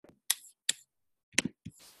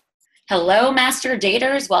Hello, master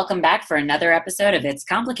daters. Welcome back for another episode of It's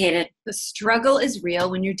Complicated. The struggle is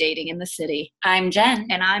real when you're dating in the city. I'm Jen.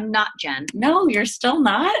 And I'm not Jen. No, you're still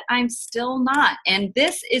not? I'm still not. And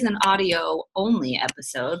this is an audio-only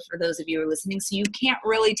episode for those of you who are listening, so you can't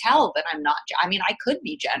really tell that I'm not Jen. I mean, I could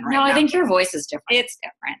be Jen right now. No, I think your voice is different. It's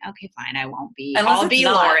different. Okay, fine. I won't be. Unless I'll be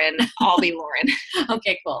not. Lauren. I'll be Lauren.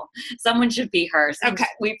 Okay, cool. Someone should be her. Okay.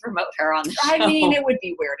 We promote her on the show. I mean, it would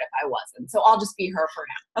be weird if I wasn't, so I'll just be her for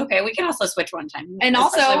now. Okay, we can also switch one time. And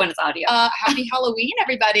especially also, when it's audio. Happy Halloween,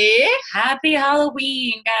 everybody. Happy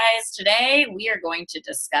Halloween, guys. Today we are going to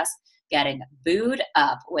discuss getting booed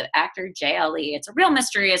up with actor Jay Ali. It's a real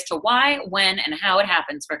mystery as to why, when, and how it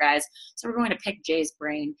happens for guys. So we're going to pick Jay's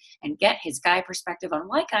brain and get his guy perspective on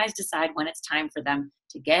why guys decide when it's time for them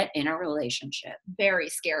to get in a relationship. Very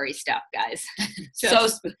scary stuff, guys. So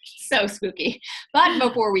spooky. So spooky. But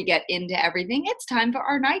before we get into everything, it's time for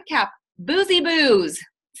our nightcap. Boozy Booze.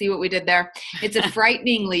 See what we did there? It's a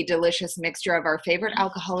frighteningly delicious mixture of our favorite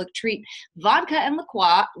alcoholic treat, vodka and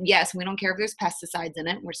LaCroix. Yes, we don't care if there's pesticides in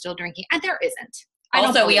it. We're still drinking. And there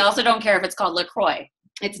isn't. We also don't care if it's called LaCroix.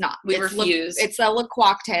 It's not. We refuse. It's a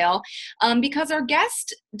LaCroixtail because our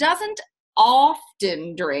guest doesn't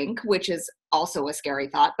often drink, which is also a scary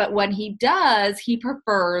thought. But when he does, he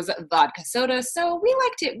prefers vodka soda. So we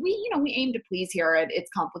liked it. We aim to please here at It's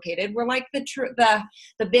Complicated. We're like the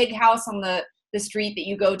big house on the street that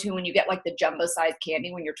you go to when you get like the jumbo-sized candy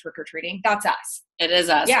when you're trick-or-treating. That's us. It is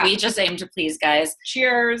us. Yeah. We just aim to please, guys.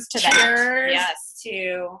 Cheers to that. Cheers. Yes.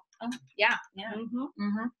 To Yeah. Mm-hmm.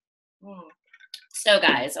 Mm-hmm. Mm. So,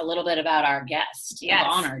 guys, a little bit about our guest Yes.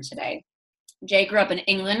 of honor today. Jay grew up in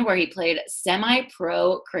England where he played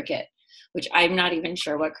semi-pro cricket, which I'm not even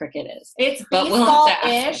sure what cricket is. It's But we'll have to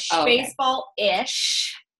ask baseball-ish, him. Oh, okay.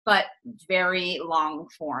 baseball-ish, but very long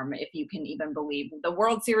form, if you can even believe. The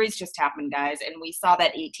World Series just happened, guys, and we saw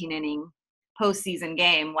that 18-inning postseason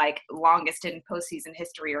game, like longest in postseason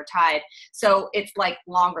history or tied. So it's like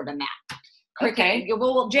longer than that. Okay.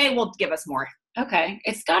 Well, Jay will give us more. Okay.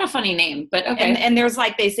 It's got a funny name, but okay. And there's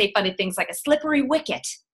like, they say funny things like a slippery wicket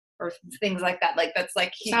or things like that. Like that's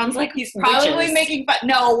like, Sounds like he's probably witches. making fun.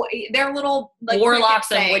 No, they're little like Warlocks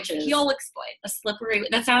cricket and things. witches. He'll explain. A slippery.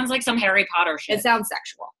 That sounds like some Harry Potter shit. It sounds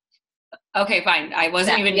sexual. Okay, fine. I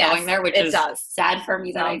wasn't even Yes, going there, which it is does. sad for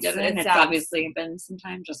me that I Sounds- didn't. it It's sounds- obviously been some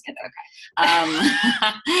time. Just kidding.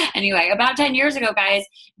 Okay. Anyway, about 10 years ago, guys,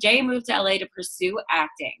 Jay moved to LA to pursue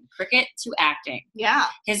acting, cricket to acting. Yeah.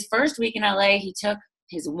 His first week in LA, he took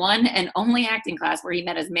his one and only acting class where he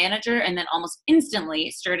met his manager and then almost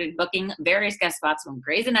instantly started booking various guest spots from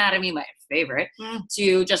Grey's Anatomy, my favorite,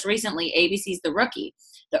 to just recently ABC's The Rookie.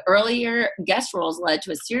 The earlier guest roles led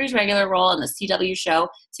to a series regular role in the CW show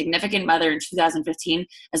Significant Mother in 2015,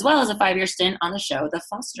 as well as a 5-year stint on the show The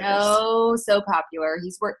Fosters. Oh, so popular.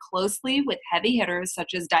 He's worked closely with heavy hitters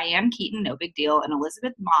such as Diane Keaton, no big deal, and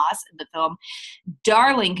Elizabeth Moss in the film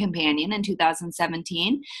Darling Companion in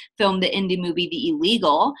 2017, filmed the indie movie The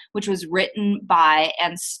Illegal, which was written by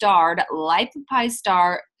and starred Life of Pi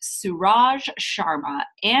star Suraj Sharma,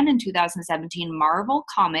 and in 2017, Marvel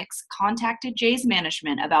Comics contacted Jay's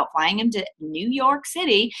management about flying him to New York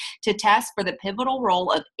City to test for the pivotal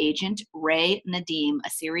role of Agent Ray Nadeem, a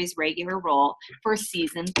series regular role for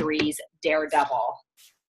season 3's Daredevil.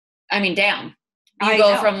 I mean, damn. I You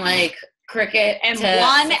go know. from like cricket And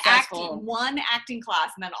to successful. one acting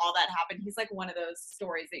class, and then all that happened. He's like one of those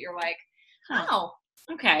stories that you're like, Huh. oh,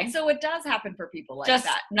 Okay. so it does happen for people like Just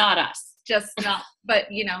that. not us. Just not, but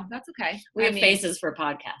that's okay. We I have mean, faces for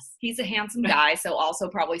podcasts. He's a handsome guy, so also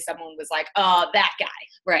probably someone was like, that guy.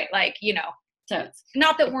 Right. Like, Totes.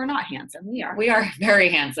 not that we're not handsome. We are. We are very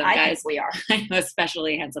handsome, I guys. think we are. I'm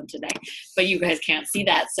especially handsome today. But you guys can't see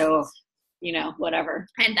that, so, whatever.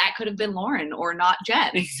 And that could have been Lauren or not Jen.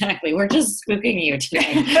 Exactly. We're just spooking you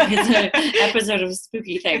today. It's an episode of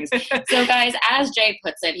spooky things. So, guys, as Jay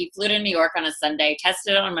puts it, he flew to New York on a Sunday,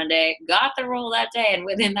 tested on Monday, got the role that day, and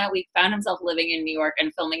within that week found himself living in New York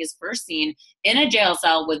and filming his first scene in a jail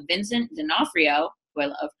cell with Vincent D'Onofrio, who I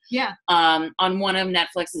love, Yeah. on one of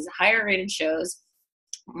Netflix's higher-rated shows.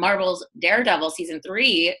 Marvel's Daredevil Season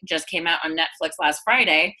 3 just came out on Netflix last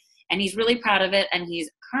Friday, and he's really proud of it, and he's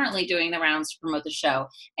currently doing the rounds to promote the show,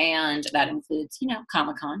 and that includes,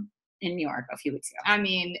 Comic-Con in New York a few weeks ago. I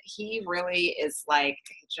mean, he really is like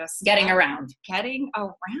just Getting around.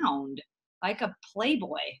 like a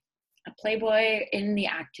playboy. A playboy in the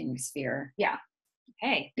acting sphere.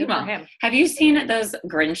 Hey, You good for know. him. Have you seen those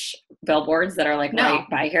Grinch billboards that are like No. right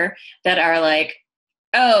by here that are like,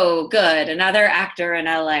 oh, good, another actor in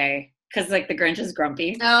LA? Because like the Grinch is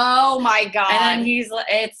grumpy. Oh my God. And then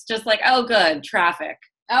it's just like, oh, good, traffic.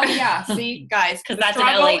 Oh yeah, see, guys, because the that's an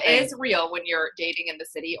struggle LA thing. is real when you're dating in the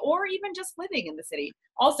city or even just living in the city.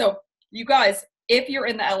 Also, you guys, if you're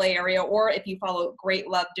in the LA area or if you follow Great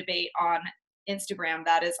Love Debate on Instagram,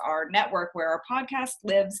 that is our network where our podcast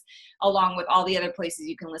lives, along with all the other places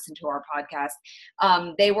you can listen to our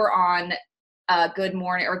podcast. They were on Good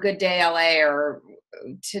Morning or Good Day LA or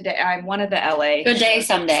today. I'm one of the LA. Good Day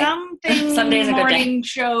someday. Something Some days a good day. morning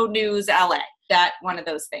show news LA. That one of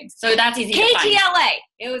those things. So that's easy to find. KTLA.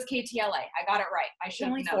 It was KTLA. I got it right. I should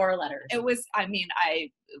have Only known. 4 letters. It was. I mean,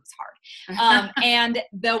 it was hard. And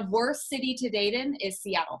the worst city to date in is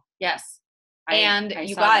Seattle. Yes. And I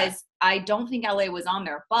you saw guys, that. I don't think LA was on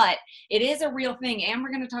there, but it is a real thing. And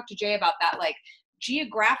we're going to talk to Jay about that. Like,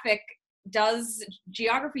 geography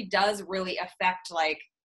does really affect like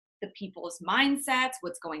the people's mindsets,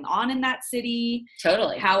 what's going on in that city,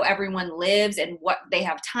 Totally. how everyone lives and what they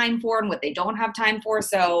have time for and what they don't have time for.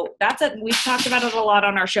 So we've talked about it a lot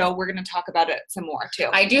on our show. We're going to talk about it some more too.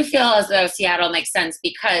 I do feel as though Seattle makes sense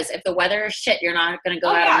because if the weather is shit, you're not going to go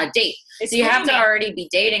out on a date. So you have to already be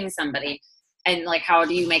dating somebody. And like, how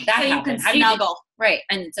do you make that happen? How do you snuggle? Right.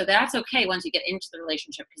 And so that's okay once you get into the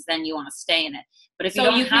relationship because then you want to stay in it. But if you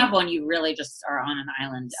So don't you have one, you really just are on an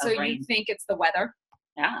island of So rain. you think it's the weather?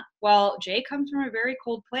 Yeah. Well, Jay comes from a very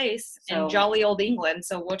cold place in jolly old England,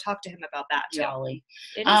 so we'll talk to him about that too. Jolly.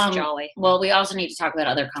 It is jolly. Well, we also need to talk about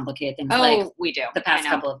other complicated things. We do. The past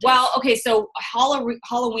couple of days. Well, okay, so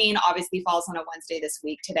Halloween obviously falls on a Wednesday this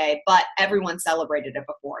week today, but everyone celebrated it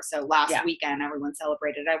before. So last weekend, everyone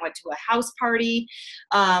celebrated. I went to a house party,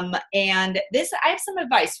 and I have some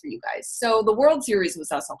advice for you guys. So the World Series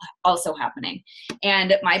was also happening,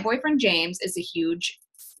 and my boyfriend James is a huge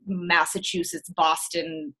Massachusetts,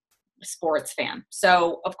 Boston sports fan.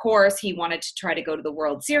 So of course he wanted to try to go to the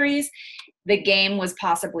World Series. The game was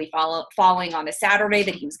possibly falling on a Saturday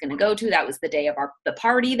that he was going to go to. That was the day of the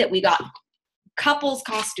party that we got couples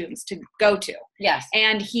costumes to go to. Yes.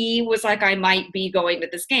 And he was like, I might be going to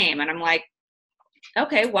this game. And I'm like,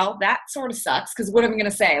 okay, well that sort of sucks. Cause what am I going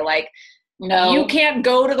to say? Like, no, you can't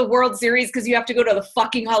go to the World Series because you have to go to the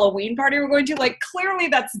fucking Halloween party we're going to. Like, clearly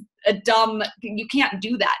that's a dumb thing. You can't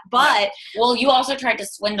do that. But well, you also tried to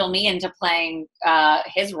swindle me into playing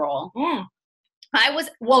his role.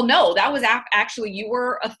 No, that was actually, you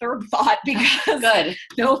were a third thought because good.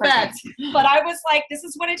 No offense. But I was like, this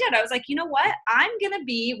is what I did. I was like, you know what?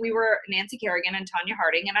 we were Nancy Kerrigan and Tanya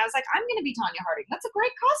Harding. And I was like, I'm going to be Tanya Harding. That's a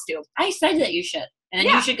great costume. I said that you should. And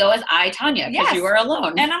then you should go as Tanya, because you were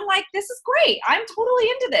alone. And I'm like, this is great. I'm totally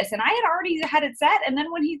into this. And I had already had it set. And then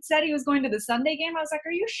when he said he was going to the Sunday game, I was like,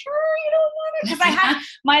 are you sure you don't want it? Because I had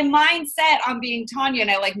my mind set on being Tanya and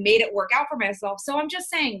I like made it work out for myself. So I'm just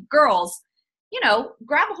saying, girls,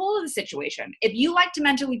 grab a hold of the situation. If you like to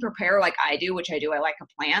mentally prepare like I do, which I do, I like a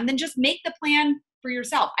plan, then just make the plan for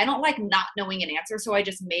yourself. I don't like not knowing an answer. So I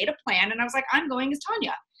just made a plan and I was like, I'm going as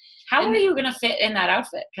Tanya. How are you going to fit in that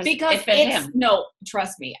outfit? Because it fit him. No,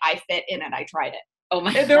 trust me, I fit in it. I tried it. Oh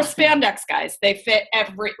my! They're spandex, guys. They fit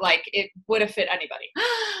it would have fit anybody.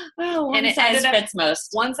 Well, one size fits most.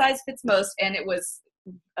 One size fits most, and it was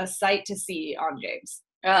a sight to see on James.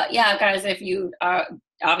 Yeah, guys, if you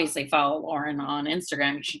obviously follow Lauren on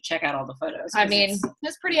Instagram, you should check out all the photos. I mean,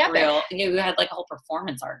 it's pretty epic. You had like a whole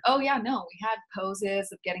performance art. Oh yeah, no, we had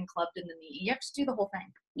poses of getting clubbed in the knee. You have to do the whole thing.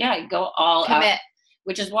 Yeah, go all commit. Out.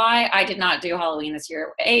 Which is why I did not do Halloween this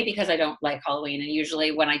year. Because I don't like Halloween. And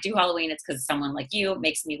usually when I do Halloween, it's because someone like you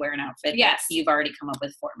makes me wear an outfit that you've already come up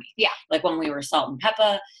with for me. Yeah. Like when we were Salt and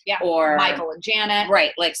Peppa. Yeah. Or Michael and Janet.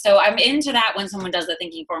 Right. Like, so I'm into that when someone does the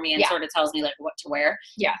thinking for me and sort of tells me like what to wear.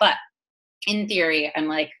 Yeah. But in theory, I'm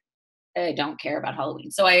like, I don't care about Halloween.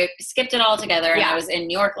 So I skipped it all together. And I was in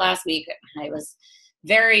New York last week. I was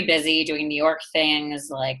very busy doing New York things,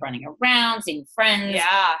 like running around, seeing friends,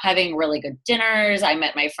 having really good dinners. I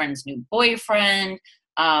met my friend's new boyfriend.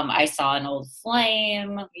 I saw an old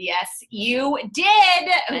flame. Yes, you did.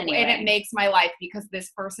 Anyway. And it makes my life, because this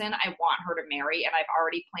person, I want her to marry, and I've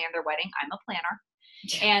already planned their wedding. I'm a planner.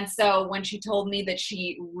 And so when she told me that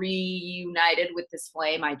she reunited with this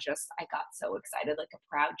flame, I got so excited, like a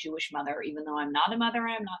proud Jewish mother, even though I'm not a mother,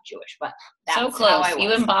 I'm not Jewish, but that's so close. How I was.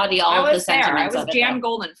 You embody all of the sentiments. I was Jan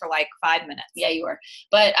Golden for like 5 minutes. Yeah, you were.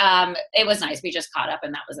 But it was nice. We just caught up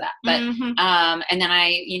and that was that. But and then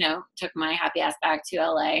I, took my happy ass back to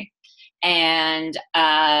LA and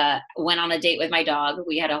went on a date with my dog.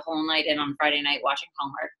 We had a whole night in on Friday night watching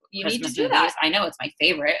Hallmark. You Christmas need to do movies. that. I know, it's my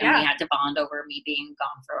favorite. And we had to bond over me being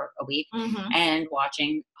gone for a week and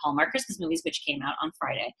watching Hallmark Christmas movies, which came out on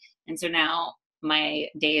Friday. And so now my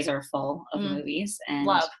days are full of movies. And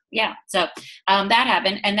Love. Yeah. So that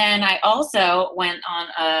happened. And then I also went on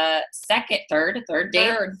a third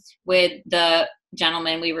date with the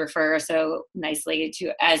gentleman we refer so nicely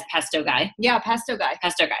to as Pesto Guy. Yeah, Pesto Guy.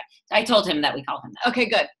 Pesto Guy. I told him that we call him that. Okay,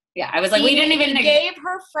 good. Yeah, I was like, we didn't even gave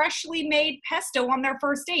her freshly made pesto on their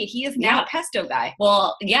first date. He is now Pesto Guy.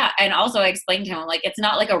 Well, yeah, and also I explained to him, like, it's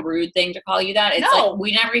not like a rude thing to call you that. It's like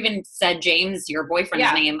we never even said James, your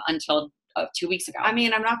boyfriend's name, until 2 weeks ago. I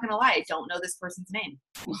mean, I'm not gonna lie, I don't know this person's name.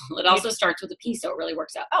 It also starts with a P, so it really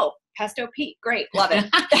works out. Oh, Pesto Pete, great, love it.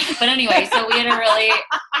 But anyway, so we had a really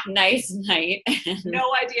nice night.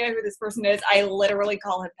 No idea who this person is. I literally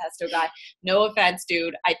call him Pesto Guy. No offense,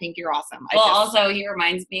 dude. I think you're awesome. Well, also he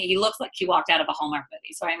reminds me. He looks like he walked out of a Hallmark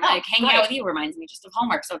movie. So I'm like, hanging out with you reminds me just of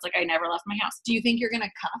Hallmark. So it's like I never left my house. Do you think you're gonna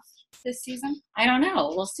cuff this season? I don't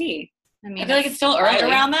know. We'll see. I mean, I feel like it's still right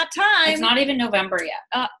early around that time. It's not even November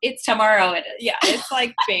yet. It's tomorrow. It is. Yeah, it's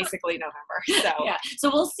like basically November. So yeah.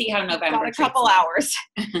 So we'll see how November. Got a couple hours.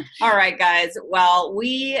 All right, guys. Well,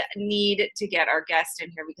 we need to get our guest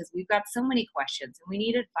in here because we've got so many questions and we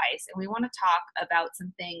need advice and we want to talk about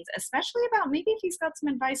some things, especially about maybe if he's got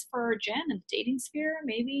some advice for Jen in the dating sphere,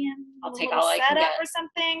 maybe in I'll take all I can setup get or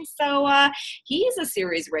something. So he's a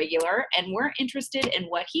series regular and we're interested in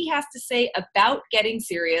what he has to say about getting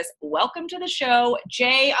serious. Welcome to the show,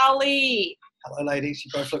 Jay Ali. Hello, ladies.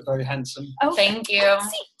 You both look very handsome. Oh, thank you.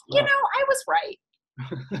 See, you know, I was right.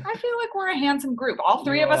 I feel like we're a handsome group. All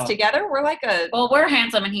three of us together, we're like a... Well, we're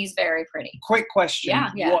handsome and he's very pretty. Quick question.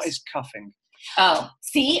 Yeah. Yes. What is cuffing? Oh,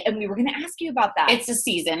 see, and we were going to ask you about that. It's a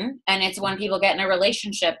season, and it's when people get in a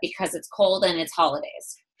relationship because it's cold and it's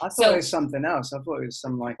holidays. I thought it was something else. I thought it was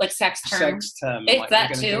some like sex term. Sex term. It's like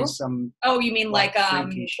that too. Oh, you mean like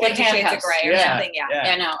freaky shit. like Shades of Grey or something? Yeah.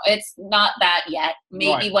 Yeah, no, it's not that yet.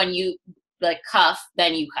 Maybe when you like cuff,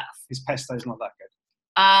 then you cuff. His pesto's not that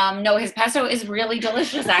good. No, his pesto is really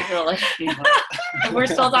delicious, actually. If we're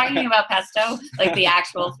still talking about pesto, like the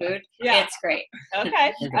actual food, it's great.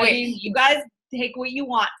 Okay. I mean, you guys take what you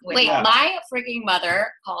want. Wait, my freaking mother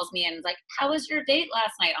calls me and is like, "How was your date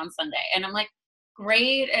last night on Sunday?" And I'm like,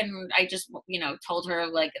 great. And I just, told her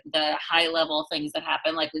like the high level things that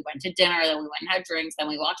happened. Like we went to dinner, then we went and had drinks, then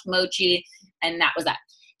we watched Mochi, and that was that.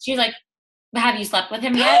 She's like, have you slept with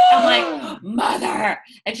him yet? I'm like, mother.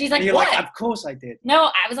 And she's like, and you're what? Like, of course I did. No,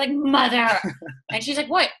 I was like, mother. And she's like,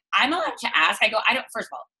 what? I'm allowed to ask. I go, first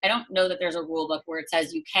of all, I don't know that there's a rule book where it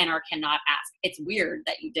says you can or cannot ask. It's weird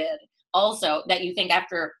that you did. Also, that you think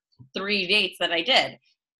after 3 dates that I did.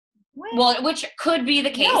 Well, which could be the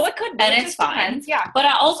case. No, it could be. And it's fine. Depends, yeah. But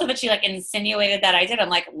also that she like insinuated that I did. I'm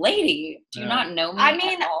like, lady, do you not know me I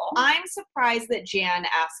mean, at all? I'm surprised that Jan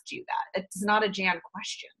asked you that. It's not a Jan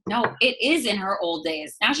question. No, it is in her old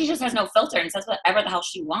days. Now she just has no filter and says whatever the hell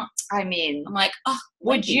she wants. I mean, I'm like, oh.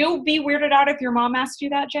 Would you be weirded out if your mom asked you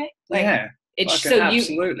that, Jay? Like, yeah. It's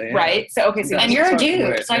absolutely. Right? So, okay. So and you're a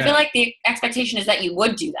dude. So I feel like the expectation is that you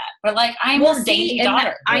would do that. But like, I'm a dainty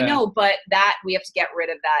daughter. I know, but that we have to get rid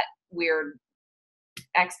of that weird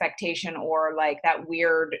expectation or like that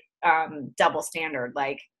weird double standard.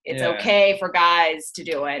 Like it's okay for guys to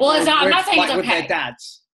do it. Well, it's not. I'm not saying like it's with okay. their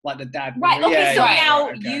dads, like the dad. Right. Okay. So now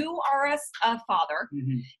okay. you are a father,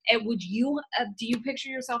 and would you? Do you picture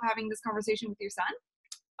yourself having this conversation with your son?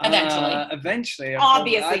 Eventually.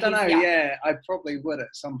 Obviously. I don't know. Yeah, I probably would at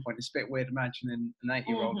some point. It's a bit weird imagining an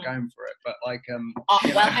 8-year-old going for it, but like,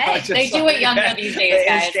 well, hey, they do it younger these days,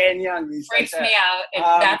 guys. It's getting young these days. Freaks me out.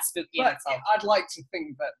 That's spooky. But I'd like to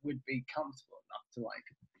think that would be comfortable enough to like,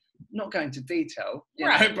 not go into detail, you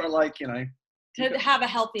know, but like, to have a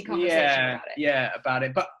healthy conversation about it. Yeah, about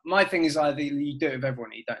it. But my thing is either you do it with everyone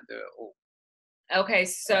or you don't do it at all. Okay,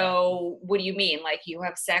 so what do you mean? Like you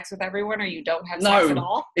have sex with everyone or you don't have sex at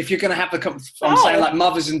all? If you're going to have I'm saying like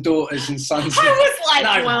mothers and daughters and sons. I was like,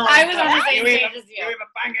 I was on the same page as you. You either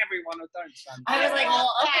bang everyone or don't, son. I was like,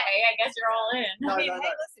 well, okay, I guess you're all in. No, hey,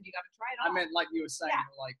 listen, you got to try it all. I meant like you were saying,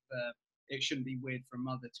 like it shouldn't be weird for a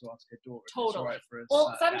mother to ask her daughter. Totally.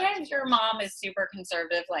 Well, sometimes your mom is super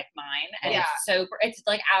conservative like mine, and it's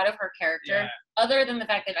like out of her character. Other than the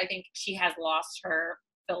fact that I think she has lost her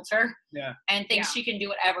filter and thinks she can do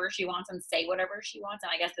whatever she wants and say whatever she wants,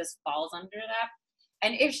 and I guess this falls under that.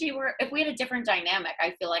 And if we had a different dynamic,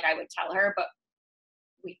 I feel like I would tell her, but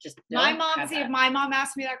we just if my mom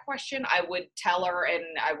asked me that question, I would tell her and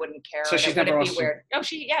I wouldn't care. So she's never asked weird. Oh, I'm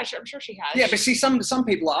sure she has. Yeah, but see, some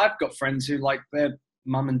people, I've got friends who like their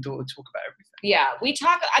mum and daughter talk about everything. Yeah, we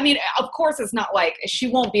talk. I mean, of course, it's not like she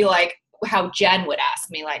won't be like how Jen would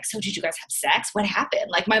ask me, like, so did you guys have sex? What happened?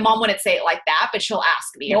 Like, my mom wouldn't say it like that, but she'll ask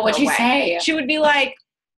me. What would you say? She would be like,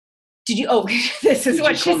 Did you? Oh, this is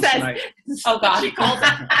what she says. Oh God, She calls it.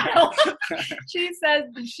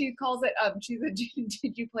 She calls it. She said,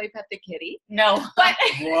 "Did you play Pet the Kitty?" no, But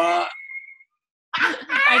What?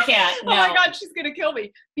 I can't. No. Oh my God, she's gonna kill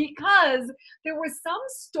me, because there was some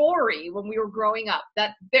story when we were growing up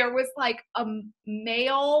that there was like a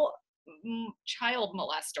male child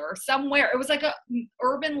molester somewhere. It was like a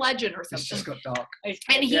urban legend or It's just something. got dark.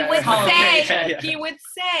 And he Yeah, would yeah. say, Yeah. he would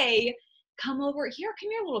say, come here,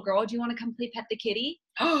 little girl. Do you want to come play Pet the Kitty?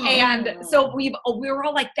 And so we were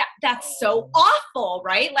all like, that's so awful,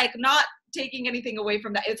 right? Like, not taking anything away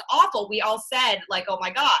from that. It's awful. We all said, like, oh my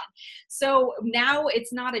God. So now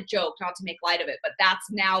it's not a joke, not to make light of it, but that's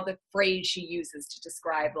now the phrase she uses to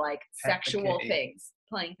describe like Pet the sexual Kitty. things.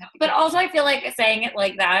 Playing Pet the But Kitty. also, I feel like saying it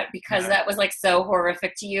like that because Yeah. that was like so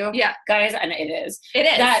horrific to you, Yeah. guys, and it is. It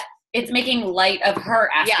is. That it's making light of her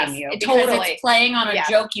asking Yes, you it because totally. it's playing on a Yes.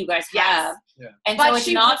 joke you guys Yes. have, Yeah. and But so it's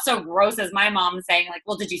she- not so gross as my mom saying like,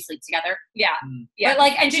 "Well, did you sleep together?" Yeah. Mm. Yeah. But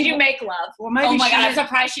like, and Did she you make love? Well, maybe Oh my she God, I'm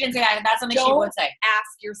surprised she didn't say that. That's something she Don't would say.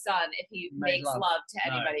 Ask your son if he Made makes love. love to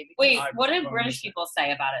No. anybody. because- Wait, I what do probably British say. people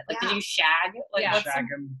say about it? Like, Yeah. did you shag? Like, Yeah. what's shag some,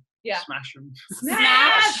 them, Yeah. smash them,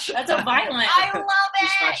 smash? That's a violent. I love you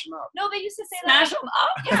it. smash them up. No, they used to say Smash that. them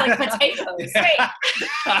up. It's like potatoes.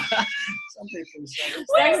 Some people say Sexy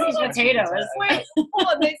smash potatoes. Wait, hold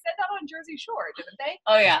on. They said that on Jersey Shore, didn't they?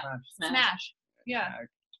 Oh yeah, Smash. Smash. Yeah.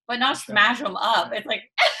 but not smash them up. It's like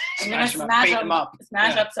I'm gonna Smash 'em up, smash beat them 'em up.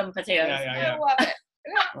 Smash Yeah. up some potatoes. Yeah. I love it.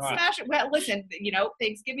 Yeah, Right. smash it. Well, listen,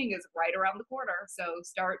 Thanksgiving is right around the corner, so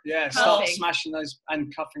start. Yeah, start Cuffing. smashing those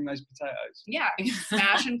and cuffing those potatoes. Yeah,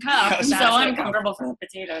 smash and cuff. I'm Smash so it up. uncomfortable for the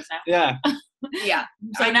potatoes now. Yeah. Yeah.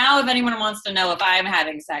 So now, if anyone wants to know if I'm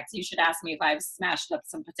having sex, you should ask me if I've smashed up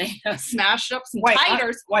some potatoes. Smashed up some Wait,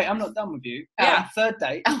 titers. I'm not done with you. Yeah. Third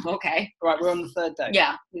date. Oh, okay. Right, we're on the third date.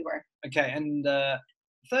 Yeah, we were. Okay, and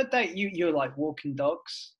third date, you're like walking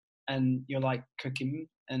dogs and you're like cooking,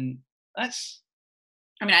 and that's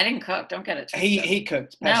I mean, I didn't cook. Don't get it twisted. he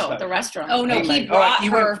cooked pesto. No, the restaurant. Oh, no, He he made- brought alright,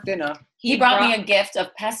 you went her. for dinner. He brought me a gift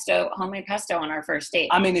of pesto, homemade pesto, on our first date.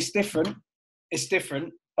 I mean, it's different. It's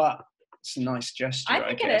different, but it's a nice gesture. I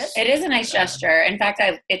think it guess. is. It is a nice gesture. In fact,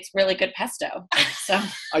 it's really good pesto. So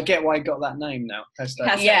I get why I got that name now, pesto.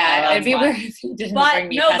 Pesto. yeah, that's it'd be fine. weird if you didn't But bring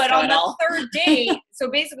me no, pesto but on at the all. third date,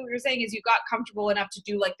 so basically what you're saying is you got comfortable enough to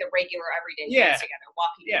do like the regular everyday Yeah. things together,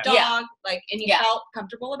 walking Yeah. the dog, like, and you Yeah. felt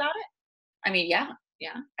comfortable about it? I mean, yeah.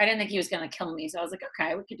 Yeah. I didn't think he was gonna kill me, so I was like,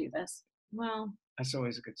 okay, we could do this. Well, That's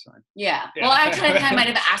always a good sign. Yeah. Yeah. Well, actually, I think I might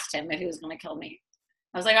have asked him if he was gonna kill me.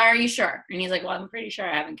 I was like, "Are you sure?" And he's like, "Well, I'm pretty sure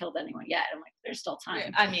I haven't killed anyone yet." I'm like, "There's still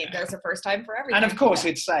time." I mean, there's a first time for everything. And of course,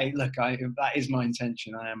 he'd say, "Look, that is my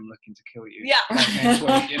intention. I am looking to kill you." Yeah. Like next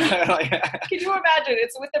week, you know. Like, Can you imagine?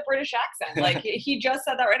 It's with the British accent. Like, he just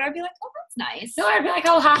said that, right? I'd be like, oh, that's nice. So I'd be like,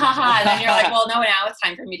 "Oh, ha ha ha!" And then you're like, "Well, no, now it's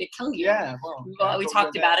time for me to kill you." yeah. Well, Well, we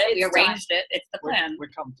talked about it. We It's arranged it. It's the plan. We're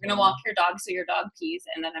I'm gonna walk your dog so your dog pees,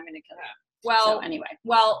 and then I'm gonna kill you. Well, So anyway,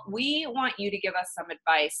 well, we want you to give us some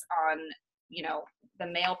advice on, the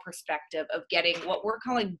male perspective of getting what we're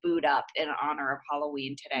calling booed up in honor of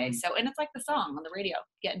Halloween today. Mm. So, and it's like the song on the radio,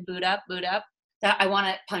 getting booed up, booed up. that I want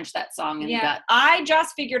to punch that song in the Yeah, gut. I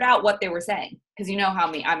just figured out what they were saying because you know how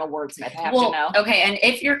I'm a wordsmith. I have to know. Okay, and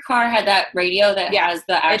if your car had that radio that Yeah, has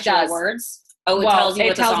the actual does. words, it Well, tells you it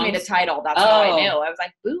what tells the me the song's- title. That's how I Oh. knew. I was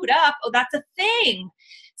like, booed up. Oh, that's a thing.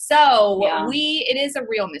 So Yeah. it is a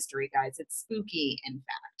real mystery, guys. It's spooky, in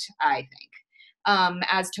fact, I think,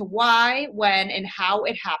 as to why, when, and how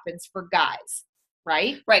it happens for guys,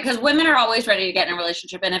 right? Right, because women are always ready to get in a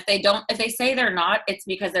relationship, and if they say they're not, it's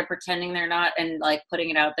because they're pretending they're not and like putting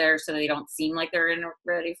it out there so they don't seem like they're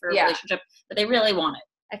ready for a Yeah. relationship, but they really want it.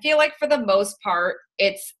 I feel like for the most part,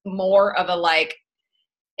 it's more of a like,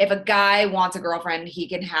 if a guy wants a girlfriend, he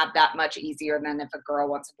can have that much easier than if a girl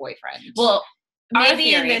wants a boyfriend. Well, our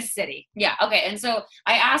maybe in theory- this city. Yeah, okay. And so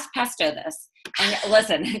I asked Pesto this, and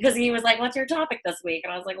listen, because he was like, "What's your topic this week?"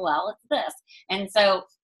 And I was like, "Well, it's this." And so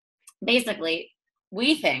basically,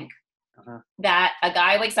 we think that a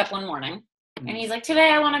guy wakes up one morning and he's like,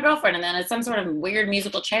 "Today I want a girlfriend," and then it's some sort of weird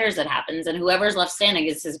musical chairs that happens, and whoever's left standing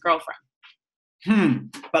is his girlfriend.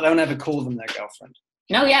 But they'll never call them their girlfriend.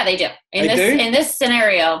 No, yeah, they do. They do? In this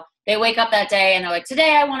scenario, they wake up that day and they're like,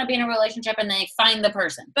 "Today I want to be in a relationship," and they find the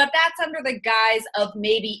person. But that's under the guise of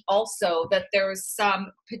maybe also that there's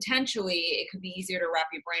some potentially, it could be easier to wrap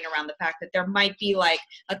your brain around the fact that there might be like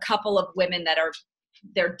a couple of women that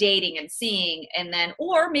they're dating and seeing, and then,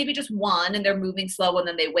 or maybe just one, and they're moving slow, and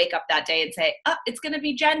then they wake up that day and say, "Oh, it's going to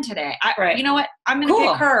be Jen today. Right. You know what? I'm going to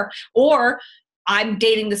Cool. pick her." Or I'm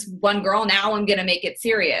dating this one girl. Now I'm going to make it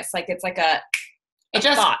serious. Like it's like It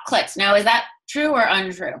just thought. clicks. Now, is that true or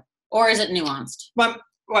untrue? Or is it nuanced? Well,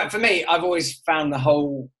 for me, I've always found the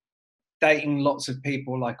whole dating lots of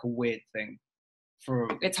people like a weird thing.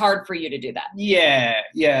 It's hard for you to do that.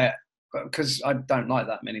 Yeah. Because I don't like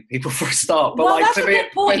that many people for a start. But well, like that's to a be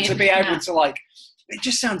good point. to be able to like, it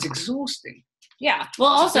just sounds exhausting. Yeah. Well,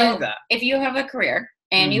 also, that. if you have a career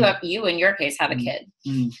and you in your case have a kid,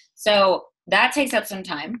 so that takes up some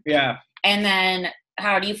time. Yeah. And then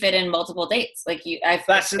how do you fit in multiple dates? Like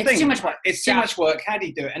that's the thing. It's too much work. It's too much work. How do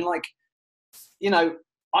you do it? And like,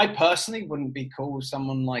 I personally wouldn't be cool with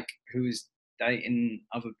someone like who is dating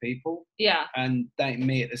other people. Yeah. And dating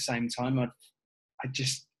me at the same time.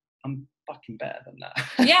 I'm fucking better than that.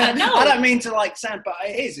 Yeah, no. I don't mean to like sound, but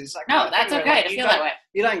it is. It's like, no, that's okay to feel that way.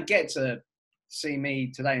 You don't get to see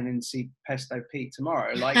me today and then see Pesto Pete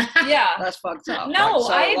tomorrow. Like, yeah, that's fucked up. No,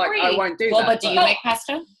 I agree. I won't do that. Well, but do you make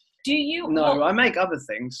pesto? Do you? No, I make other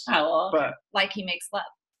things. Oh, well. But like he makes love.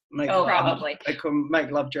 Probably. They can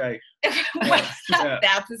make love Jay. That's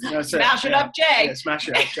Smash It Up Jay. Yeah, Smash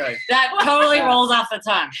It Up Jay. That totally rolls off the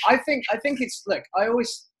tongue. I think it's, look, I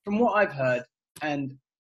always, from what I've heard and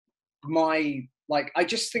I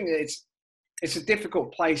just think that it's a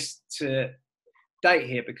difficult place to date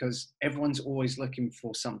here because everyone's always looking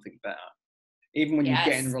for something better. Even when you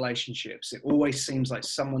get in relationships, it always seems like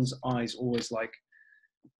someone's eyes always like,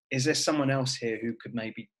 is there someone else here who could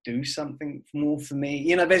maybe do something more for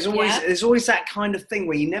me? There's always that kind of thing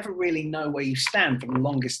where you never really know where you stand for the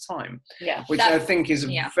longest time. Yeah. Which I think is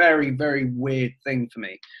a very, very weird thing for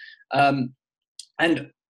me.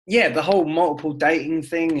 And yeah, the whole multiple dating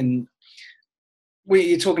thing, and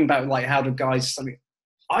you're talking about like how do guys,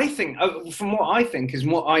 I think, from what I think is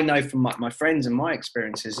what I know from my friends and my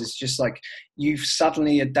experiences, is just like you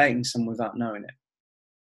suddenly are dating someone without knowing it.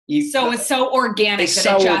 So it's so organic. It's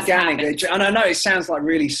so organic. And I know it sounds like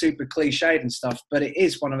really super cliched and stuff, but it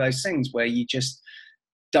is one of those things where you just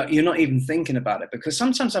you're not even thinking about it. Because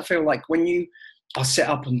sometimes I feel like when you are set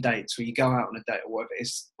up on dates or you go out on a date or whatever,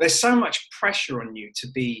 there's so much pressure on you to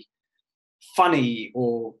be funny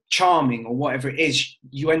or charming or whatever it is.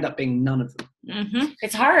 You end up being none of them. Mm-hmm.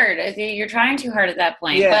 It's hard. You're trying too hard at that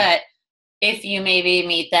point. Yeah. But if you maybe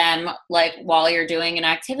meet them like while you're doing an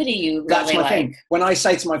activity you really that's my thing. When I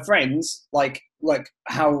say to my friends like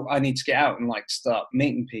how I need to get out and like start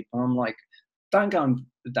meeting people, I'm like, don't go on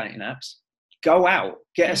the dating apps. Go out,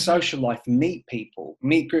 get a social life, meet people,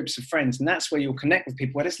 meet groups of friends, and that's where you'll connect with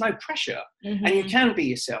people where there's no pressure. And you can be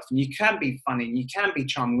yourself, and you can be funny, and you can be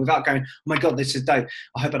charming without going, oh my God, this is dope.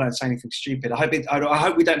 I hope I don't say anything stupid. I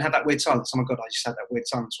hope we don't have that weird silence. Oh my God, I just had that weird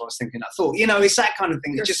silence while I was thinking that thought. It's that kind of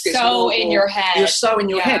thing. You're it just gets so in your head. You're so in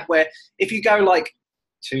your head where if you go like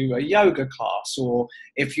to a yoga class or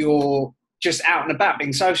if you're just out and about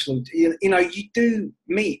being social, you do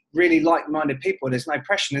meet really like-minded people. There's no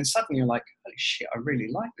pressure, and suddenly you're like, holy shit, I really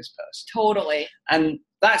like this person. Totally. And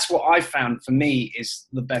that's what I found for me is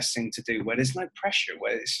the best thing to do, where there's no pressure,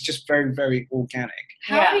 where it's just very, very organic.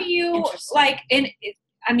 How do you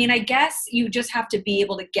I guess you just have to be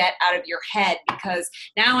able to get out of your head, because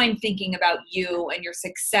now I'm thinking about you and your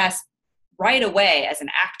success right away as an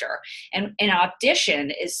actor, and an audition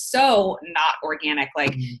is so not organic.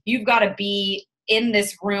 Like you've got to be in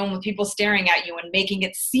this room with people staring at you and making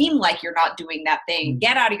it seem like you're not doing that thing.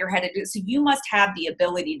 Get out of your head and do it. So you must have the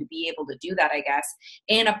ability to be able to do that, I guess,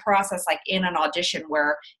 in a process like in an audition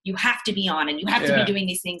where you have to be on and you have to be doing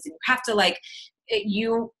these things and you have to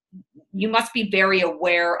you must be very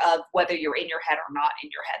aware of whether you're in your head or not in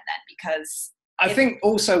your head then, because I think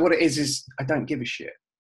also what it is I don't give a shit.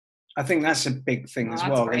 I think that's a big thing as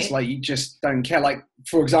well. Great. It's like you just don't care. Like,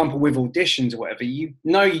 for example, with auditions or whatever, you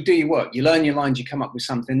do your work. You learn your lines, you come up with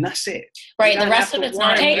something, that's it. Right, the rest of it's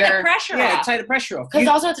not take the pressure off. Yeah, take the pressure off. Because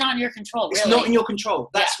also it's not in your control, really. It's not in your control.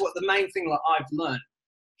 That's what the main thing I've learned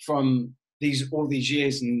from all these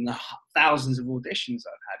years and the thousands of auditions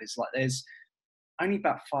I've had is like there's only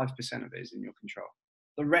about 5% of it is in your control.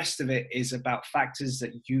 The rest of it is about factors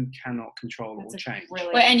that you cannot control or change.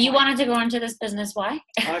 Wait, and you wanted to go into this business? Why?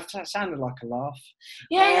 I've sounded like a laugh.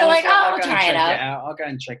 Yeah, you're like, I'll try it out. I'll go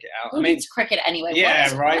and check it out. Who needs cricket anyway?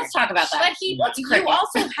 Yeah, right. Let's talk about that. But you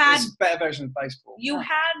also had it's a better version of baseball. You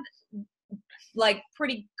had like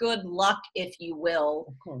pretty good luck, if you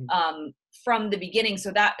will, from the beginning.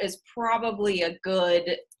 So that is probably a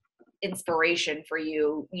good inspiration for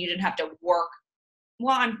you. You didn't have to work.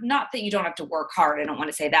 Well, I'm not that you don't have to work hard. I don't want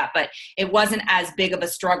to say that, but it wasn't as big of a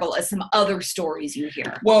struggle as some other stories you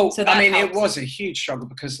hear. Well, so it was a huge struggle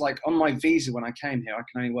because like on my visa when I came here, I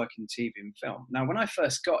can only work in TV and film. Now, when I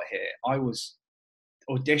first got here, I was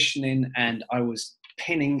auditioning and I was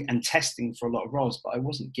pinning and testing for a lot of roles, but I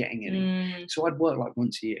wasn't getting any. So I'd work like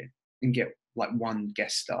once a year and get like one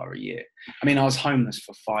guest star a year. I mean, I was homeless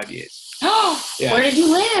for 5 years. Yeah. Where did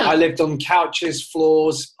you live? I lived on couches,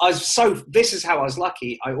 floors. This is how I was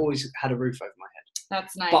lucky. I always had a roof over my head.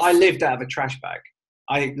 That's nice. But I lived out of a trash bag.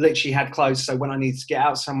 I literally had clothes, so when I needed to get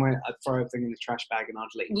out somewhere, I'd throw everything in the trash bag and I'd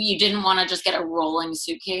leave. You didn't want to just get a rolling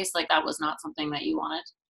suitcase? Like, that was not something that you wanted?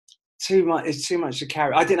 Too much. It's too much to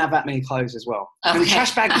carry. I didn't have that many clothes as well. Okay. And the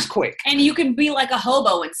trash bag was quick. And you can be like a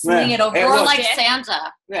hobo and sling it over. Or like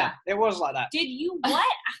Santa. Yeah, it was like that. Did you,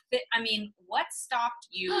 what stopped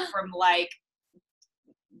you from like,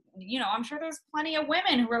 I'm sure there's plenty of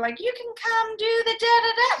women who are like, you can come do the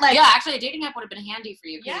da-da-da. Like, yeah, actually, a dating app would have been handy for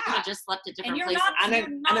you because you could have just slept at different places. And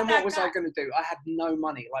then what was I going to do? I had no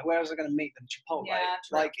money. Like, where was I going to meet them? Chipotle. Yeah,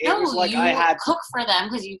 like, it was like I had cook for them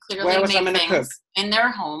because you clearly where was make I going to cook? In their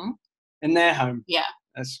home. In their home. Yeah.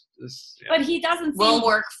 That's But he doesn't seem... Will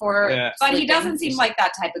work for... Yeah. But he doesn't seem like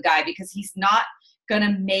that type of guy because he's not going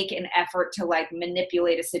to make an effort to like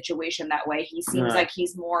manipulate a situation that way. He seems like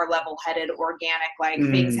he's more level-headed, organic, like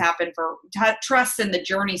things happen for trust in the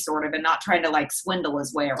journey sort of, and not trying to like swindle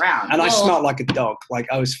his way around. And I smelled like a dog. Like,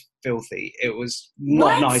 I was filthy. It was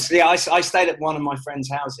not nice. Yeah, I stayed at one of my friend's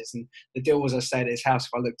houses, and the deal was I stayed at his house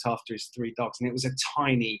if I looked after his 3 dogs, and it was a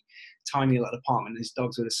tiny little apartment. His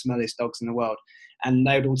dogs were the smelliest dogs in the world, and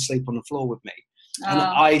they would all sleep on the floor with me. And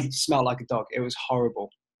I smelled like a dog. It was horrible.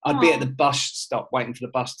 I'd be at the bus stop waiting for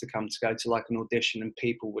the bus to come to go to like an audition, and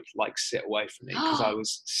people would like sit away from me because I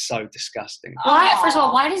was so disgusting. Why? First of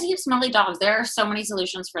all, why does he have smelly dogs? There are so many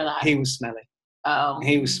solutions for that. He was smelly. Oh.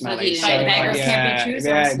 He was smelly. So beggars can't be choosers.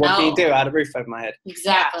 Yeah, what can you do? I had a roof over my head.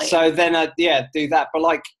 Exactly. So then I'd do that. But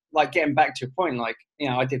like getting back to your point, like,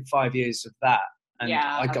 I did 5 years of that, and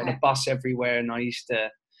I got on a bus everywhere, and I used to,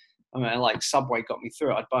 like Subway got me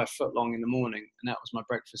through it. I'd buy a footlong in the morning, and that was my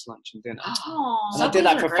breakfast, lunch, and dinner. And I did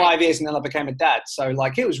that for 5 years, and then I became a dad. So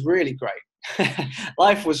like, it was really great.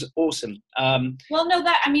 Life was awesome. Listen,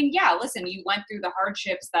 you went through the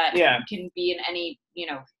hardships that can be in any,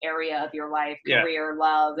 area of your life, career,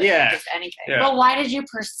 love, just anything. Yeah. But why did you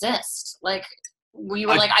persist? Like, you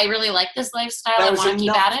were I really like this lifestyle. I want to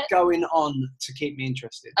keep at it. Going on to keep me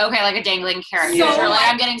interested. Okay, like a dangling carrot. So You're like,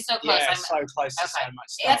 I'm getting so close. Yeah, so close to so much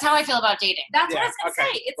stuff. That's how I feel about dating. That's what I was going to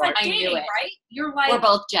say. It's like dating, right? You're like... We're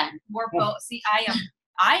both Jen. We're both... See,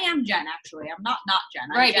 I am Jen, actually. I'm not Jen.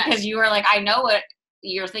 I'm right, Jen. because you were like, I know what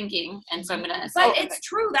you're thinking, and so I'm going to... But it's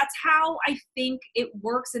true. That's how I think it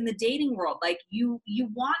works in the dating world. Like, you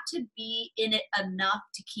want to be in it enough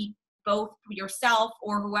to keep both yourself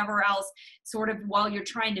or whoever else sort of while you're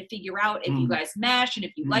trying to figure out if you guys mesh and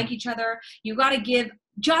if you like each other. You got to give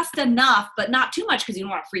just enough, but not too much because you don't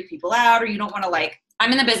want to freak people out or you don't want to like...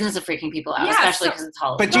 I'm in the business of freaking people out, especially because it's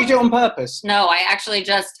Hollywood. But do you do it on purpose? No, I actually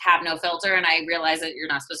just have no filter, and I realize that you're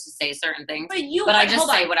not supposed to say certain things. But I just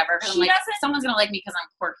say whatever. I'm like, someone's going to like me because I'm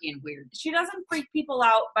quirky and weird. She doesn't freak people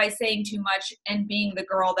out by saying too much and being the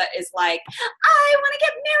girl that is like, I want to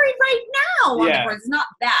get married right now. Yeah. It's not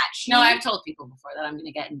that. No, I've told people before that I'm going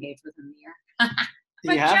to get engaged within the year.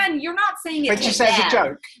 But Jen, you're not saying it. But you said it's a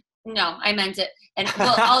joke. No, I meant it. And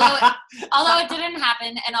although it didn't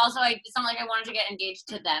happen, and also it's not like I wanted to get engaged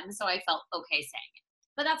to them, so I felt okay saying it.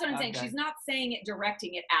 But that's what I'm saying. She's not saying it,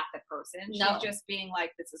 directing it at the person. No. She's just being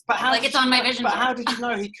like, "This is." But how it's on my vision board. But board. how did you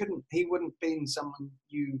know he wouldn't be someone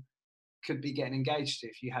you could be getting engaged to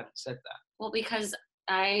if you hadn't said that? Well, because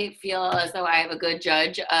I feel as though I have a good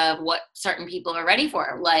judge of what certain people are ready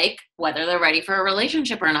for, like whether they're ready for a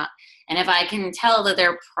relationship or not. And if I can tell that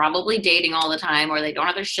they're probably dating all the time or they don't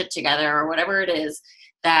have their shit together or whatever it is,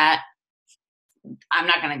 that I'm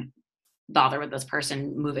not going to bother with this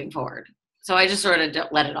person moving forward. So I just sort of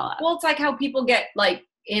let it all out. Well, it's like how people get like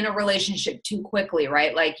in a relationship too quickly,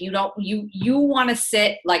 right? Like you want to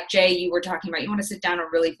sit, like Jay, you were talking about, you want to sit down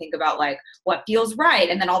and really think about like what feels right.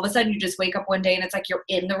 And then all of a sudden you just wake up one day and it's like you're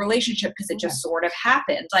in the relationship because it just sort of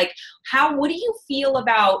happened. Like what do you feel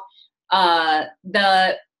about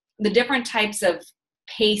the different types of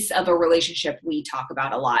pace of a relationship we talk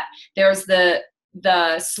about a lot? There's the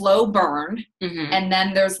slow burn, and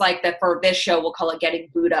then there's like for this show we'll call it getting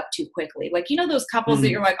booed up too quickly. Like, those couples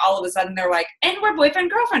that you're like all of a sudden they're like, and we're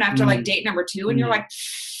boyfriend girlfriend after like date number 2, and you're like,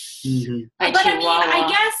 but I mean, I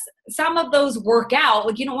guess some of those work out.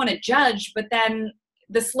 Like, you don't want to judge, but then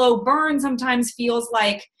the slow burn sometimes feels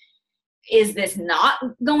like, is this not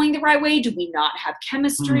going the right way? Do we not have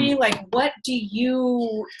chemistry? Like, what do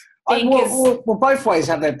you think is well, both ways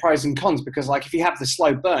have their pros and cons, because like if you have the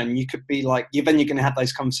slow burn, you could be like, then you're going to have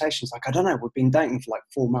those conversations like, I don't know, we've been dating for like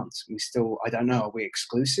 4 months and we still, I don't know, are we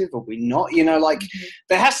exclusive? Are we not? You know, like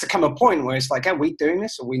there has to come a point where it's like, are we doing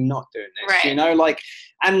this or are we not doing this? Right. You know, like,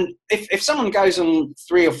 and if someone goes on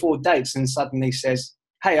 3 or 4 dates and suddenly says,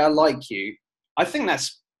 hey, I like you, I think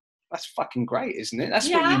that's fucking great, isn't it? That's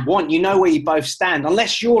what you want. You know where you both stand,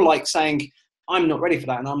 unless you're like saying, I'm not ready for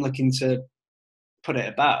that and I'm looking to put it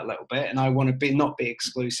about a little bit and I want to not be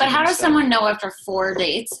exclusive. But how does someone know after 4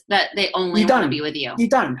 dates that they only want to be with you? You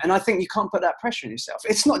don't. And I think you can't put that pressure on yourself.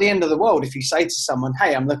 It's not the end of the world if you say to someone,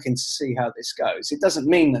 hey, I'm looking to see how this goes. It doesn't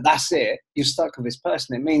mean that that's it. You're stuck with this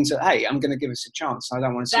person. It means that, hey, I'm going to give this a chance. I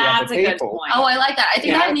don't want to see other people. Oh, I like that. I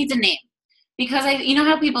think that needs a name. Because you know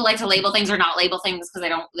how people like to label things or not label things because they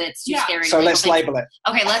don't. It's too scary. So let's label it.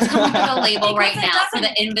 Okay, let's come up with a label right now for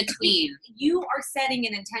the in between. You are setting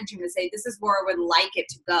an intention to say this is where I would like it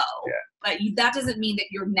to go, but that doesn't mean that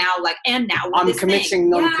you're now like and now with I'm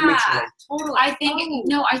committing non-committally. Yeah, totally. I think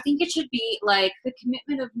I think it should be like the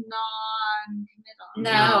commitment of non-committal.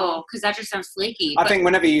 No, because that just sounds flaky. I think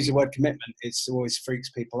whenever you use the word commitment, it always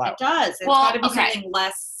freaks people out. It does. It's got to be something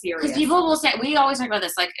less serious. Because people will say, we always talk about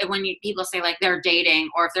this, like when people say like they're dating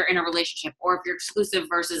or if they're in a relationship or if you're exclusive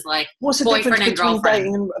versus like what's the boyfriend difference and between girlfriend.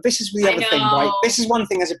 dating and this is the other thing, right? This is one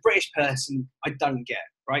thing as a British person I don't get,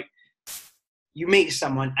 right? You meet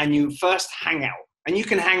someone and you first hang out and you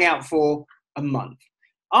can hang out for a month.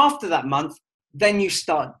 After that month, then you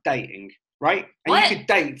start dating, right? And you could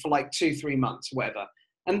date for like 2-3 months, whatever.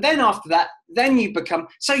 And then after that, then you become,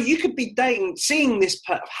 so you could be dating, seeing this,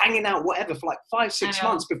 hanging out, whatever, for like 5-6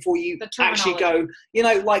 months before you actually go, you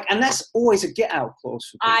know, like, and that's always a get out clause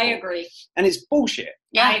for people. I agree. And it's bullshit.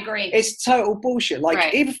 Yeah, I agree. It's total bullshit.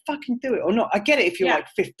 Like, either fucking do it or not. I get it if you're like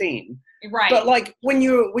 15. Right. But like when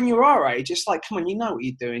you're our age, it's like, come on, you know what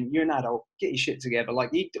you're doing. You're an adult. Get your shit together.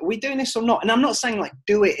 Like, are we doing this or not? And I'm not saying like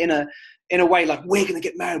do it in a way like we're gonna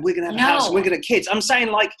get married, we're gonna have a house, and we're gonna have kids. I'm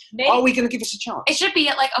saying like, are we gonna give this a chance? It should be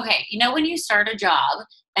like, okay, you know when you start a job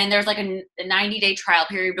and there's like a 90-day trial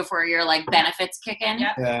period before your like benefits kick in.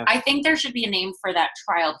 Yeah. I think there should be a name for that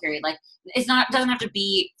trial period. Like doesn't have to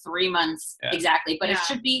be 3 months exactly, but it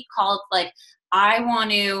should be called like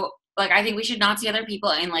I think we should not see other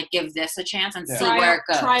people and like give this a chance and see where it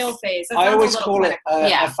goes. Trial phase. I always call it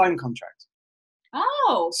a phone contract.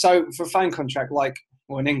 Oh. So for a phone contract, like,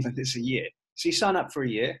 well, in England, it's a year. So you sign up for a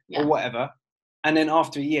year or whatever, and then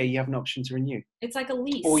after a year, you have an option to renew. It's like a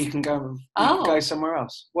lease. Or you can go go somewhere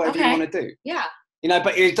else, whatever you want to do. Yeah. You know,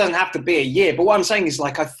 but it doesn't have to be a year. But what I'm saying is,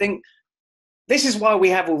 like, I think this is why we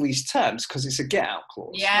have all these terms, because it's a get-out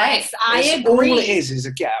clause. Yes, I agree. All it is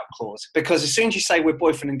a get-out clause. Because as soon as you say we're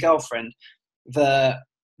boyfriend and girlfriend, the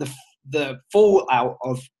fallout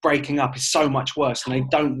of breaking up is so much worse, and they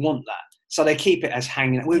don't want that. So they keep it as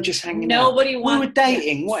hanging out. We were just hanging out. We were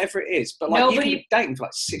dating, whatever it is. But like you can be dating for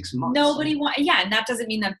like 6 months. And that doesn't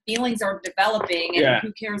mean that feelings are developing. And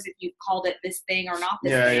who cares if you called it this thing or not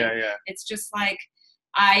this thing. Yeah. It's just like,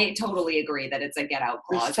 I totally agree that it's a get out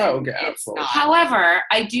clause. It's a total get out clause. However,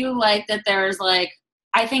 I do like that there's like,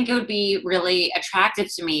 I think it would be really attractive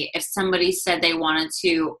to me if somebody said they wanted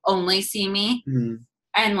to only see me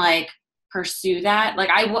and like pursue that. Like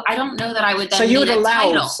I don't know that I would then So you would need a allow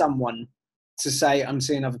title. Someone to say, I'm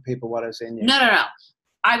seeing other people while I'm seeing you? No.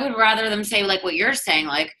 I would rather them say like what you're saying,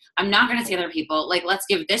 like, I'm not going to see other people. Like, let's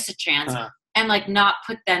give this a chance. And like not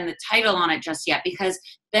put then the title on it just yet, because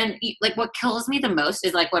then like what kills me the most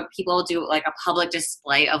is like when people do like a public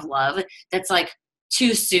display of love that's like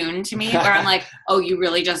too soon to me, where I'm like, oh, you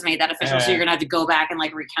really just made that official, so you're gonna have to go back and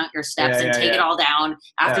like recount your steps and take it all down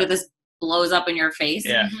after this blows up in your face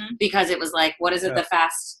because it was like, what is it, the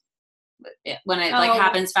fast when it like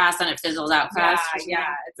happens fast and it fizzles out fast. It's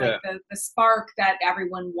like the spark that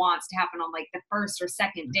everyone wants to happen on like the first or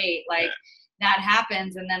second date, like that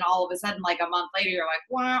happens, and then all of a sudden like a month later you're like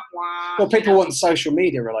wah wah. Well, people want social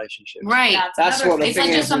media relationships, right? That's what the it's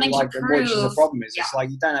thing like is, like, which is the problem is. It's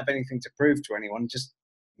like you don't have anything to prove to anyone. Just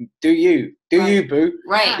do you boo,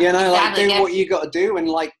 right? You know, like do what you got to do and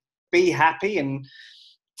like be happy and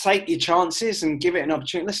take your chances and give it an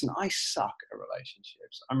opportunity. Listen, I suck at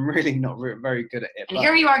relationships. I'm really not very good at it. And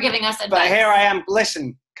here you are giving us advice. But here I am.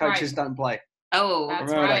 Listen, coaches don't play. Oh, that's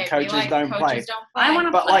remember right. that coaches don't play. I want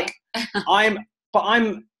to play. Like,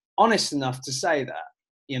 I'm honest enough to say that.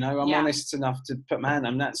 You know, I'm honest enough to put my hand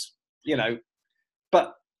on. That's, you know,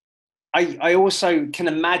 but I also can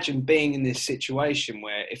imagine being in this situation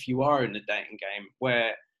where if you are in the dating game,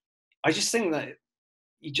 where I just think that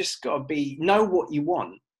you just got to know what you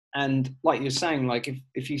want. And like you're saying, like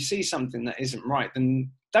if you see something that isn't right,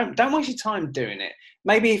 then don't waste your time doing it.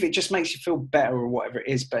 Maybe if it just makes you feel better or whatever it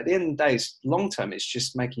is, but at the end of the day, long term, it's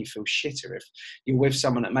just making you feel shitter if you're with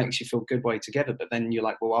someone that makes you feel good while you're together, but then you're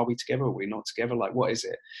like, well, are we together or are we not together? Like, what is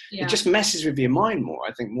it? Yeah. It just messes with your mind more,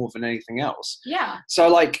 I think, more than anything else. Yeah. So,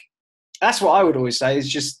 like, that's what I would always say is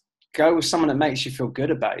just go with someone that makes you feel good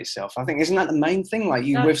about yourself. I think, isn't that the main thing? Like,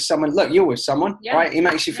 you're with someone, look, you're with someone, right? He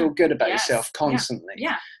makes you feel good about yourself constantly.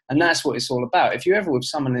 Yeah. And that's what it's all about. If you're ever with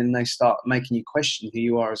someone and they start making you question who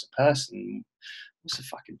you are as a person, what's the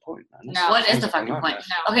fucking point, man? No, what is the fucking point?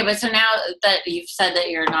 No. Okay, but so now that you've said that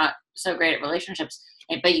you're not so great at relationships,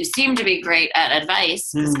 but you seem to be great at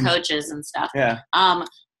advice because coaches and stuff. Yeah.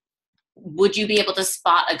 Would you be able to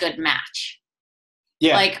spot a good match?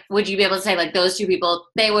 Yeah. Like, would you be able to say, like, those two people,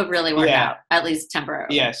 they would really work out, at least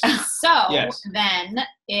temporarily? Yes. So then,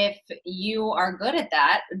 if you are good at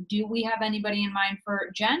that, do we have anybody in mind for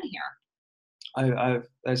Jen here?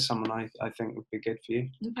 There's someone I think would be good for you.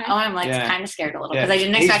 Okay. Oh, I'm like kind of scared a little because I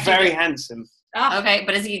didn't expect. He's very handsome. Oh. Okay,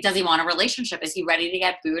 but does he want a relationship? Is he ready to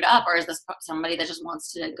get booed up, or is this somebody that just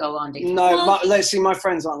wants to go on dates? No, let's see. My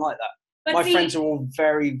friends aren't like that. My friends are all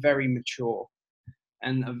very, very mature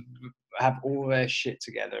and have all their shit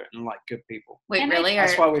together and like good people. Wait, really?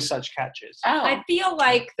 That's why we're such catchers. Oh. I feel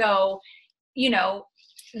like, though,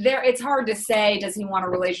 it's hard to say, does he want a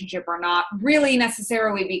relationship or not, really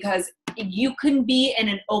necessarily, because you can be in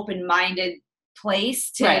an open-minded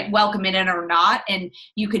place to welcome it in or not, and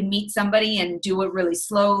you can meet somebody and do it really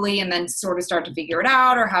slowly and then sort of start to figure it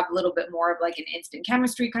out or have a little bit more of like an instant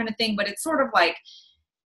chemistry kind of thing. But it's sort of like,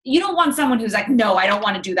 you don't want someone who's like, no, I don't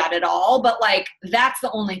want to do that at all. But like, that's the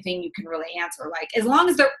only thing you can really answer. Like, as long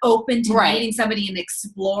as they're open to meeting somebody and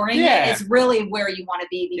exploring it is really where you want to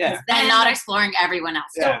be, because then and not exploring everyone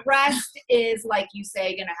else. The rest is, like you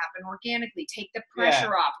say, going to happen organically. Take the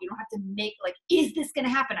pressure off. You don't have to make like, is this going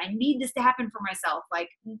to happen? I need this to happen for myself. Like,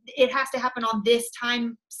 it has to happen on this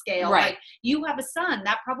time scale. Right. Like, you have a son,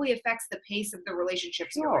 that probably affects the pace of the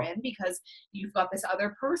relationships you're in, because you've got this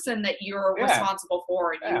other person that you're responsible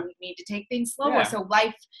for, and you need to take things slower. So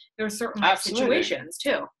life, there's certain life situations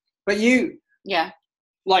too. But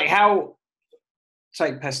like how,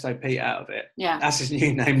 take Pesto Pete out of it. Yeah. That's his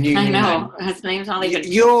new name. I know. His name's not even.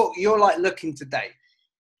 You're like looking to date.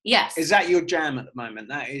 Yes. Is that your jam at the moment?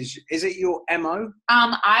 Is it your MO?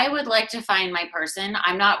 I would like to find my person.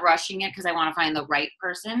 I'm not rushing it because I want to find the right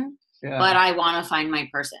person, but I want to find my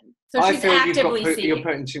person. So she's actively seeking. You're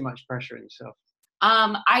putting too much pressure on yourself.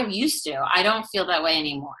 I used to. I don't feel that way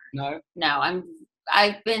anymore. No.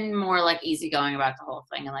 I've been more like easygoing about the whole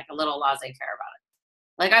thing and like a little laissez-faire about it.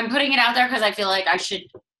 Like, I'm putting it out there because I feel like I should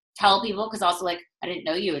tell people, because also like, I didn't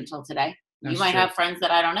know you until today. You might have friends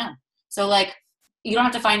that I don't know. So like, you don't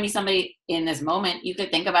have to find me somebody in this moment. You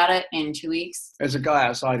could think about it in 2 weeks. There's a guy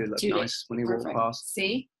outside who looked nice when he walked past.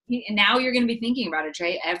 See? Now you're going to be thinking about it,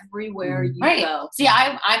 Trey, everywhere you go. See,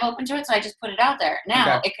 I'm open to it, so I just put it out there.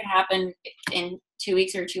 Now, it could happen in 2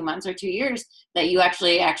 weeks or 2 months or 2 years that you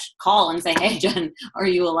actually call and say, hey, Jen, are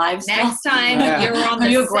you alive still? Next time you're on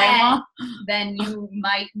the set, then you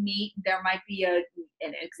might meet, there might be an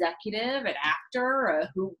executive, an actor, a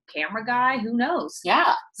camera guy, who knows?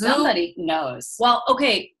 Yeah. Somebody knows. Well,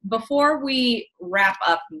 okay, before we wrap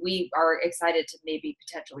up, we are excited to maybe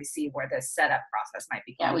potentially see where this setup process might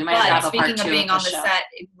be going. Yeah, we might have speaking of being on the set,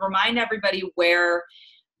 remind everybody where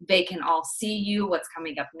they can all see you, what's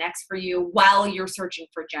coming up next for you while you're searching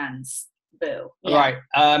for Jen's boo. Yeah. Right.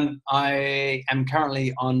 I am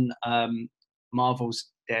currently on Marvel's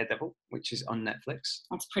Daredevil, which is on Netflix.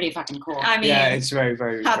 That's pretty fucking cool. I mean, it's very,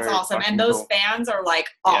 very, that's very awesome. And those fans are like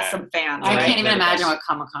awesome fans. I can't even imagine what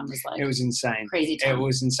Comic-Con was like. It was insane. Crazy time. It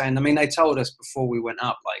was insane. I mean, they told us before we went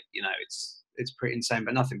up, like, it's pretty insane,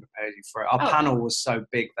 but nothing prepares you for it. Our panel was so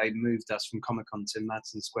big, they moved us from Comic-Con to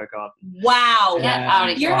Madison Square Garden. Wow.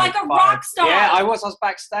 You're like a rock star. Yeah, I was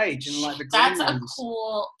backstage in like the That's a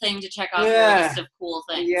cool thing to check off your list of cool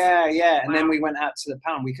things. Yeah. Wow. And then we went out to the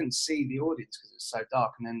panel. We couldn't see the audience because it was so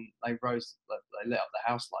dark. And then they lit up the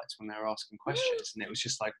house lights when they were asking questions. And it was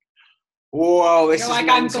just like, whoa, this is like,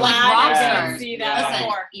 mental. I'm glad I didn't see that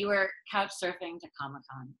before. You were couch surfing to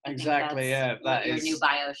Comic-Con. Exactly, that is your new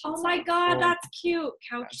bio. Oh my God, that's cute.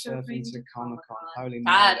 Couch surfing to Comic-Con. Holy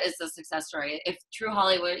that is a success story. If True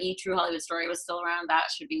Hollywood Story was still around, that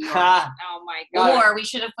should be yours. Oh my God. Or we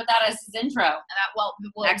should have put that as his intro.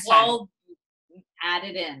 We'll add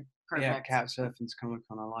it in. Perfect. Yeah, couch surfing to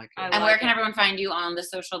Comic-Con. I like it. And where can everyone find you on the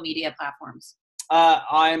social media platforms?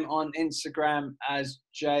 I'm on Instagram as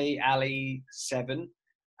jally7,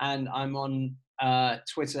 and I'm on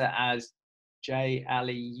Twitter as J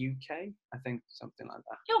Ali UK, I think, something like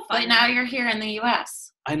that. You'll But find now him. you're here in the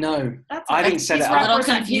U.S. I know. That's I all didn't right. set He's it up. A little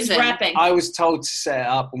repping. confusing. He's repping. I was told to set it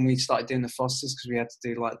up when we started doing the Fosters because we had to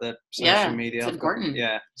do like the social Yeah, media. it's important.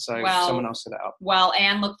 Yeah, so Well- someone else set it up. Well,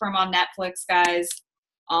 and look for him on Netflix, guys.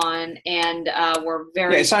 We're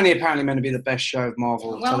very. Yeah, it's only apparently meant to be the best show of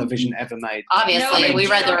Marvel Well, television ever made. Obviously, No, we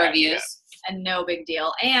read the yeah. reviews. and no big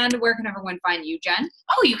deal. And where can everyone find you, Jen?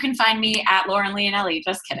 Oh, you can find me at Lauren Leonelli.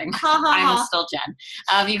 Just kidding. Ha ha I'm ha. still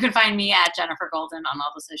Jen. You can find me at Jennifer Golden on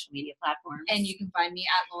all the social media platforms. And you can find me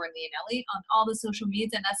at Lauren Leonelli on all the social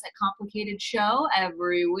medias and us at Complicated Show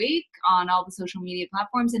every week on all the social media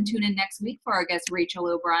platforms. And tune in next week for our guest, Rachel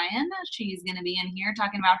O'Brien. She's going to be in here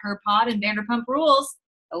talking about her pod and Vanderpump Rules.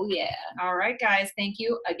 Oh, yeah. All right, guys. Thank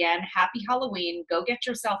you again. Happy Halloween. Go get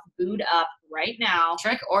yourself booed up right now.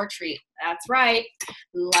 Trick or treat. That's right.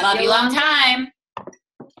 Love you long time.